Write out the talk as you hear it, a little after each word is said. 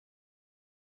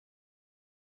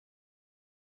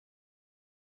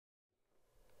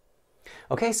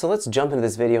Okay, so let's jump into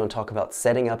this video and talk about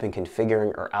setting up and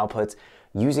configuring our outputs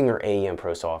using our AEM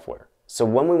Pro software. So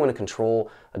when we want to control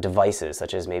devices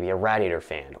such as maybe a radiator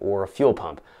fan or a fuel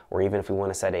pump, or even if we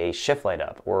want to set a shift light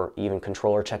up or even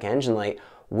control our check engine light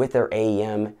with our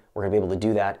AEM, we're going to be able to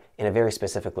do that in a very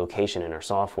specific location in our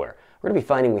software. We're going to be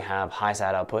finding we have high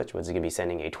side output, which is going to be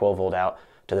sending a 12 volt out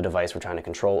to the device we're trying to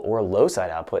control, or a low side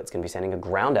output, it's going to be sending a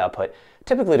ground output,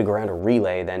 typically to ground a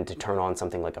relay, then to turn on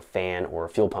something like a fan or a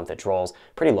fuel pump that draws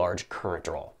pretty large current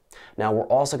draw. Now we're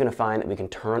also going to find that we can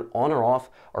turn on or off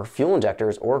our fuel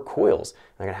injectors or coils.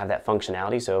 They're going to have that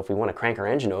functionality, so if we want to crank our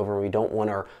engine over and we don't want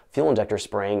our fuel injector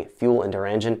spraying fuel into our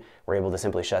engine, we're able to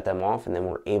simply shut them off, and then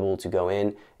we're able to go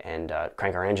in and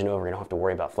crank our engine over. We don't have to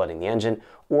worry about flooding the engine.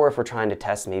 Or if we're trying to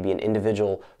test maybe an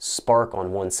individual spark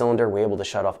on one cylinder, we're able to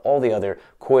shut off all the other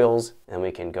coils, and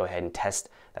we can go ahead and test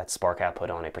that spark output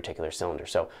on a particular cylinder.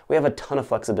 So we have a ton of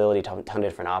flexibility, a ton of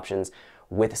different options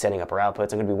with setting up our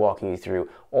outputs. I'm going to be walking you through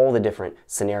all the different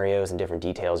scenarios and different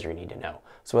details you need to know.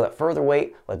 So without further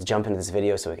wait, let's jump into this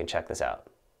video so we can check this out.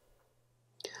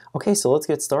 Okay, so let's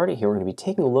get started here. We're going to be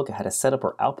taking a look at how to set up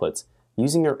our outputs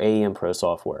using our AEM Pro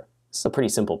software. This is a pretty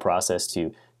simple process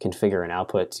to configure an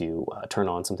output to turn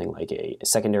on something like a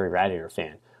secondary radiator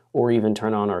fan, or even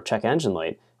turn on our check engine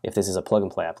light if this is a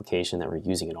plug-and-play application that we're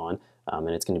using it on, and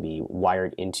it's going to be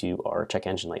wired into our check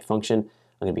engine light function.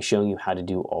 I'm going to be showing you how to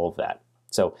do all of that.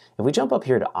 So if we jump up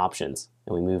here to options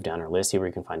and we move down our list here where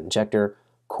you can find injector,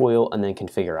 coil, and then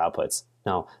configure outputs.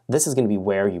 Now this is going to be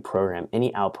where you program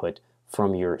any output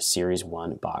from your Series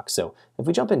 1 box. So if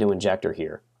we jump into injector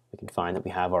here, we can find that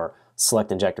we have our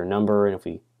select injector number, and if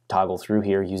we toggle through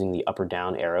here using the up or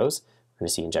down arrows, we're going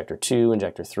to see injector 2,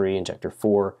 injector 3, injector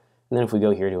 4, and then if we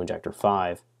go here to injector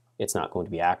 5, it's not going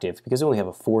to be active because we only have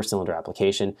a 4-cylinder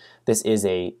application. This is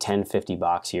a 1050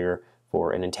 box here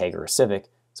for an Integra or Civic,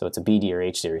 so it's a BD or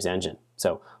H series engine.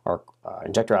 So our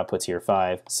injector outputs here,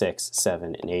 5, 6,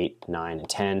 7, and 8, 9, and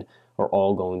 10 are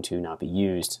all going to not be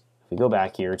used. If we go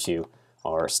back here to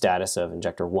our status of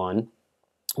injector 1,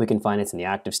 we can find it's in the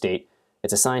active state.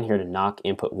 It's assigned here to knock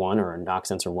input 1 or knock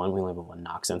sensor 1. We only have one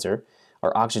knock sensor.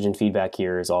 Our oxygen feedback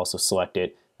here is also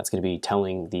selected. That's going to be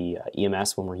telling the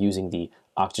EMS when we're using the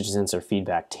oxygen sensor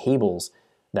feedback tables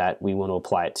that we want to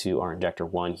apply it to our injector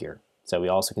 1 here. So we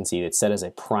also can see it's set as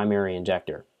a primary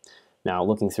injector. Now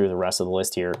looking through the rest of the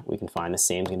list here, we can find the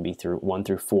same is going to be through 1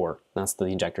 through 4. That's the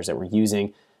injectors that we're using.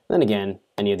 And then again,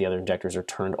 any of the other injectors are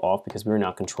turned off because we're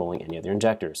not controlling any other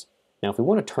injectors. Now if we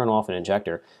want to turn off an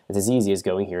injector, it's as easy as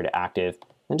going here to active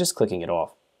and just clicking it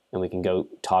off. And we can go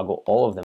toggle all of them